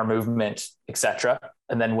 camera movement, etc.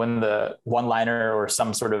 And then when the one-liner or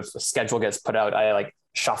some sort of schedule gets put out, I like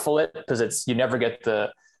shuffle it because you never get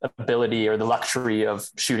the ability or the luxury of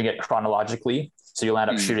shooting it chronologically. So you'll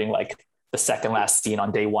end up shooting like the second last scene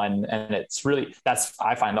on day one. And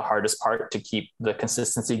I find the hardest part to keep the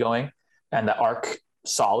consistency going and the arc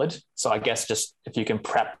solid. So I guess just if you can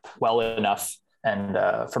prep well enough, and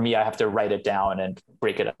for me, I have to write it down and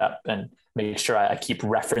break it up and make sure I keep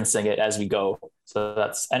referencing it as we go.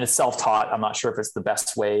 So and it's self-taught. I'm not sure if it's the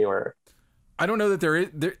best way or. I don't know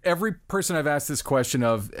that every person I've asked this question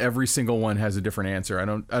of, every single one has a different answer.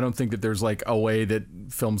 I don't think that there's like a way that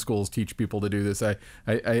film schools teach people to do this.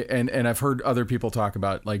 And I've heard other people talk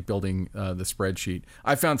about like building the spreadsheet.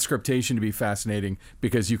 I found scriptation to be fascinating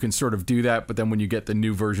because you can sort of do that, but then when you get the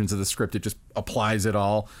new versions of the script, it just applies it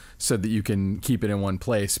all so that you can keep it in one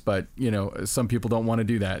place. But some people don't want to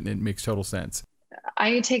do that, and it makes total sense.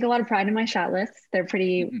 I take a lot of pride in my shot lists. They're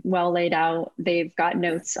pretty well laid out. They've got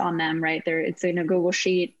notes on them, right? It's in a Google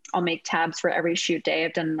Sheet. I'll make tabs for every shoot day.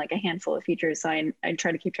 I've done like a handful of features, so I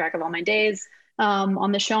try to keep track of all my days.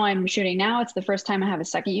 On the show I'm shooting now, it's the first time I have a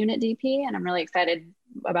second unit DP, and I'm really excited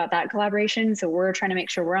about that collaboration. So we're trying to make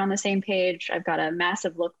sure we're on the same page. I've got a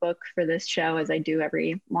massive lookbook for this show, as I do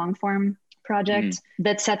every long form project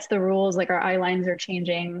that sets the rules. Like our eye lines are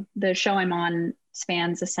changing. The show I'm on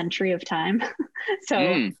spans a century of time.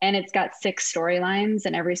 And it's got 6 storylines,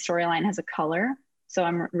 and every storyline has a color. So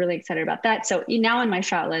I'm really excited about that. So now in my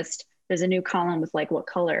shot list, there's a new column with like, what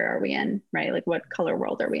color are we in, right? Like what color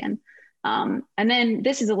world are we in? And then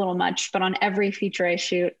this is a little much, but on every feature I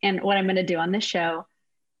shoot, and what I'm going to do on this show,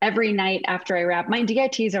 every night after I wrap, my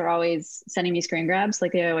DITs are always sending me screen grabs.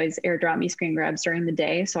 Like they always airdrop me screen grabs during the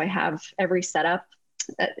day. So I have every setup,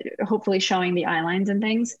 hopefully showing the eye lines and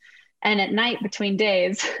things. And at night between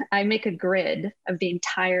days, I make a grid of the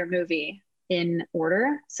entire movie in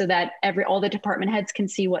order so that all the department heads can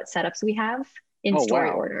see what setups we have in story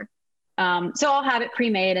order. So I'll have it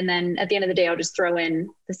pre-made, and then at the end of the day, I'll just throw in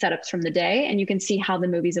the setups from the day, and you can see how the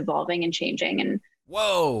movie's evolving and changing. And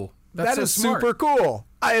whoa, that is smart. Super cool.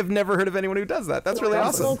 I have never heard of anyone who does that. That's really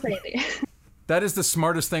awesome. A little crazy. That is the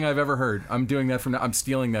smartest thing I've ever heard. I'm doing that I'm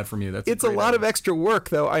stealing that from you. It's a lot of extra work,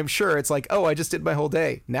 though. I'm sure it's like, I just did my whole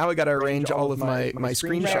day. Now I got to arrange all of my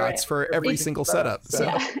screenshots for every single setup.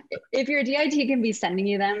 So if your DIT can be sending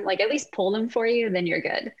you them, like at least pull them for you, then you're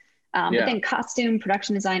good. But then costume,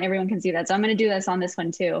 production design, everyone can see that. So I'm going to do this on this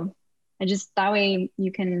one too. And just that way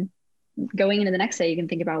you can, going into the next day, you can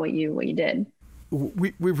think about what you did.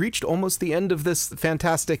 We've reached almost the end of this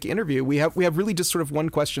fantastic interview. We have really just sort of one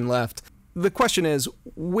question left. the question is,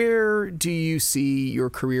 where do you see your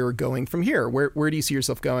career going from here? Where do you see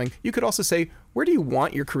yourself going? You could also say, where do you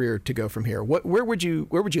want your career to go from here? Where would you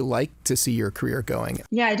like to see your career going?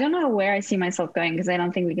 Yeah, I don't know where I see myself going because I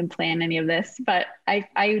don't think we can plan any of this, but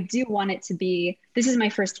I do want it to be, this is my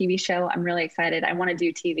first TV show. I'm really excited. I want to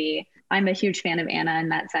do TV. I'm a huge fan of Anna in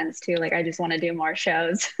that sense too. Like, I just want to do more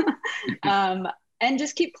shows and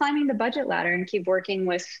just keep climbing the budget ladder and keep working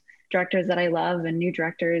with directors that I love and new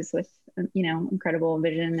directors with, incredible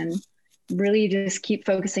vision, and really just keep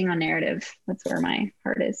focusing on narrative. That's where my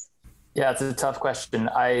heart is. Yeah, it's a tough question.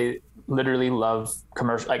 I literally love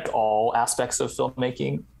commercial, like all aspects of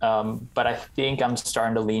filmmaking. But I think I'm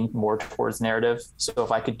starting to lean more towards narrative. So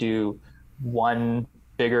if I could do one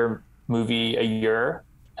bigger movie a year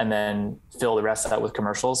and then fill the rest out with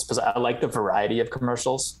commercials, because I like the variety of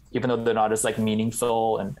commercials, even though they're not as like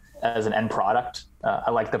meaningful and as an end product.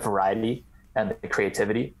 I like the variety and the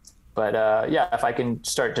creativity. But if I can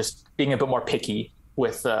start just being a bit more picky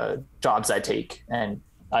with jobs I take. And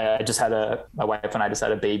I just had my wife and I just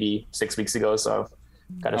had a baby 6 weeks ago. So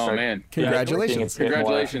got to start. Oh man, congratulations.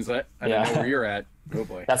 Congratulations. I don't know where you're at. Oh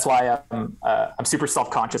boy. That's why I'm super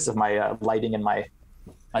self-conscious of my lighting and my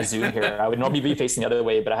Zoom here. I would normally be facing the other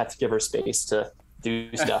way, but I had to give her space to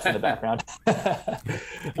do stuff in the background.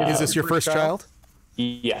 Is this your first child?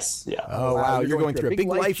 Yes. Yeah. Oh wow, you're going through a big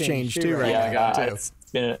life change too, right? Yeah, it's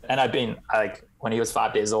been, and I've been like, when he was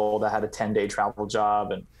 5 days old, I had a 10-day travel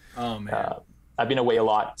job, and I've been away a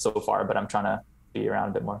lot so far, but I'm trying to be around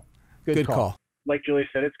a bit more. Good call. Like Julie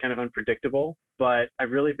said, it's kind of unpredictable, but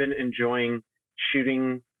I've really been enjoying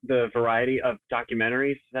shooting the variety of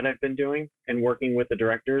documentaries that I've been doing and working with the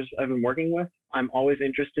directors I've been working with. I'm always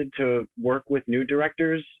interested to work with new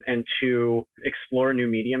directors and to explore new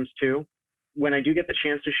mediums too. When I do get the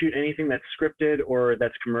chance to shoot anything that's scripted or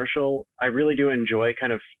that's commercial, I really do enjoy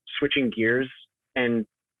kind of switching gears and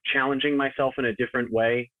challenging myself in a different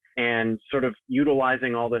way and sort of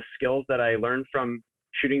utilizing all the skills that I learned from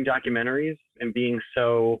shooting documentaries and being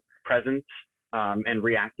so present and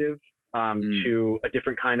reactive to a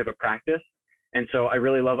different kind of a practice. And so I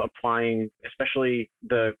really love applying, especially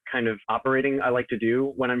the kind of operating I like to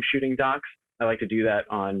do when I'm shooting docs. I like to do that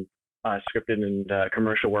on scripted and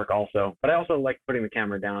commercial work also, but I also like putting the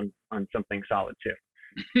camera down on something solid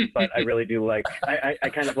too. But I really do like, I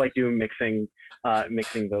kind of like doing mixing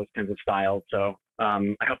those kinds of styles. So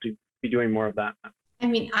I hope to be doing more of that. I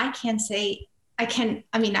mean,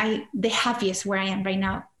 the happiest where I am right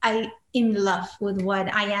now. I in love with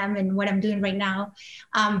what I am and what I'm doing right now.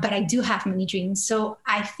 But I do have many dreams. So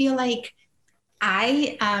I feel like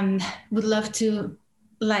I would love to,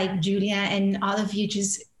 like Julia and all of you,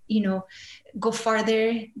 just go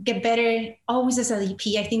farther, get better, always as a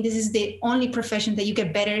DP. I think this is the only profession that you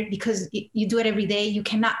get better because you do it every day. You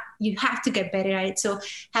have to get better at it. So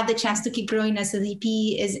have the chance to keep growing as a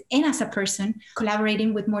DP and as a person,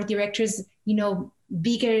 collaborating with more directors,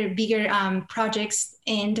 bigger projects.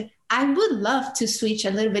 And I would love to switch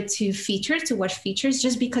a little bit to watch features,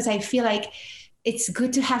 just because I feel like it's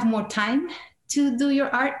good to have more time to do your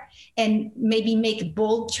art and maybe make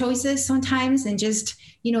bold choices sometimes. And just,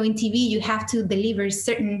 in TV, you have to deliver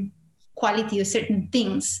certain quality or certain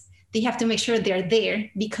things. They have to make sure they're there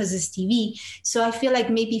because it's TV. So I feel like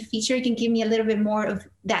maybe feature can give me a little bit more of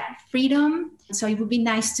that freedom. So it would be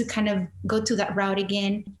nice to kind of go to that route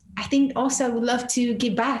again. I think also I would love to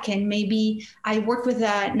give back, and maybe I work with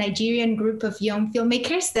a Nigerian group of young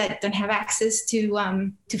filmmakers that don't have access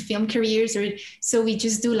to film careers, or so we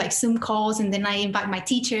just do like Zoom calls, and then I invite my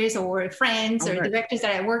teachers or friends or directors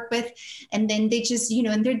that I work with, and then they just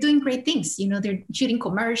and they're doing great things. They're shooting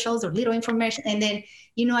commercials or little information, and then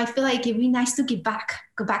I feel like it'd be nice to go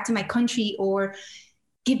back to my country or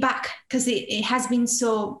give back, because it has been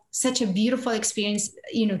such a beautiful experience,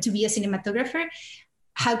 to be a cinematographer.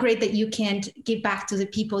 How great that you can give back to the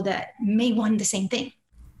people that may want the same thing.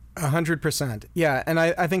 100%. Yeah. And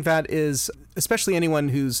I think that is, especially anyone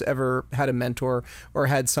who's ever had a mentor or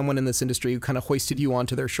had someone in this industry who kind of hoisted you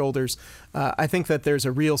onto their shoulders. I think that there's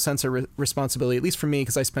a real sense of responsibility, at least for me,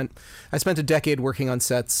 because I spent a decade working on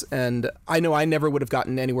sets, and I know I never would have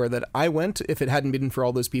gotten anywhere that I went if it hadn't been for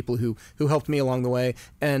all those people who helped me along the way.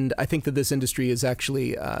 And I think that this industry is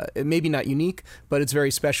actually maybe not unique, but it's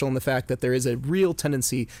very special in the fact that there is a real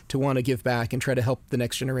tendency to want to give back and try to help the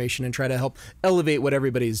next generation and try to help elevate what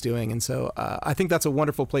everybody's doing. And so I think that's a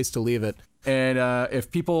wonderful place to leave it. And if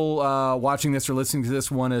people watching this or listening to this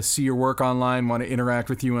want to see your work online, want to interact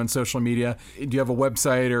with you on social media, do you have a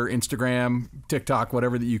website or Instagram, TikTok,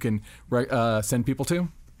 whatever that you can send people to?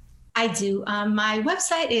 I do. My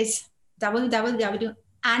website is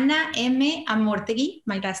Ana M. Amortegui,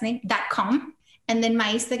 my last name, .com. And then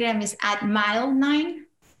my Instagram is @mile9.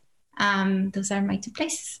 Those are my two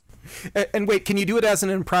places. And wait, can you do it as an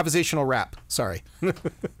improvisational rap? Sorry.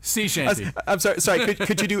 Sea shanty. I'm sorry.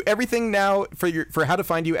 Could you do everything now for how to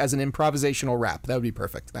find you as an improvisational rap? That would be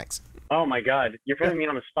perfect. Thanks. Oh my God, you're putting me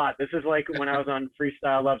on the spot. This is like when I was on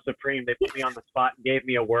Freestyle Love Supreme. They put me on the spot and gave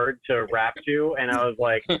me a word to rap to, and I was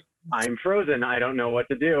like, I'm frozen. I don't know what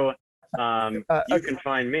to do. You can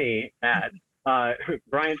find me at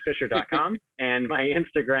bryantfisher.com, and my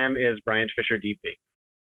Instagram is bryantfisherdp.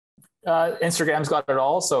 Instagram's got it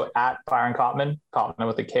all. So at Byron Kopman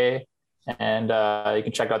with a K. And you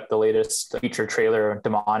can check out the latest feature trailer,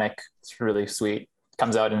 Demonic. It's really sweet.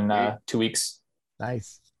 Comes out in 2 weeks.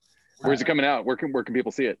 Nice. Where's it coming out? Where can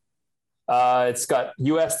people see it? It's got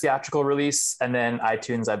US theatrical release and then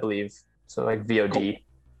iTunes, I believe. So like VOD.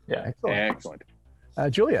 Cool. Yeah. Excellent.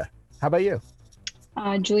 Julia, how about you?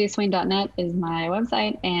 JuliaSwain.net is my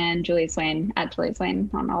website, and Julia Swain at Julia Swain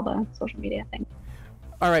on all the social media things.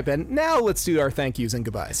 All right, Ben, now let's do our thank yous and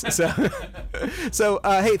goodbyes. So,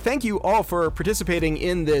 hey, thank you all for participating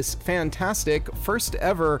in this fantastic first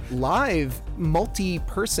ever live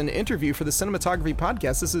multi-person interview for the Cinematography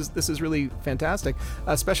Podcast. This is really fantastic.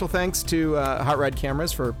 Special thanks to Hot Rod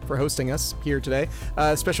Cameras for hosting us here today.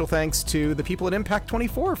 Special thanks to the people at Impact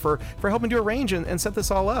 24 for helping to arrange and set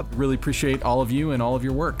this all up. Really appreciate all of you and all of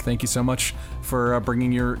your work. Thank you so much for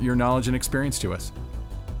bringing your knowledge and experience to us.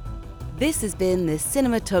 This has been the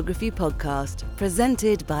Cinematography Podcast,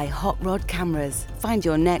 presented by Hot Rod Cameras. Find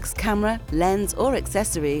your next camera, lens, or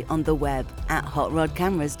accessory on the web at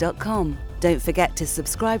hotrodcameras.com. Don't forget to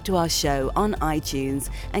subscribe to our show on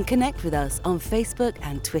iTunes and connect with us on Facebook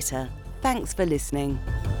and Twitter. Thanks for listening.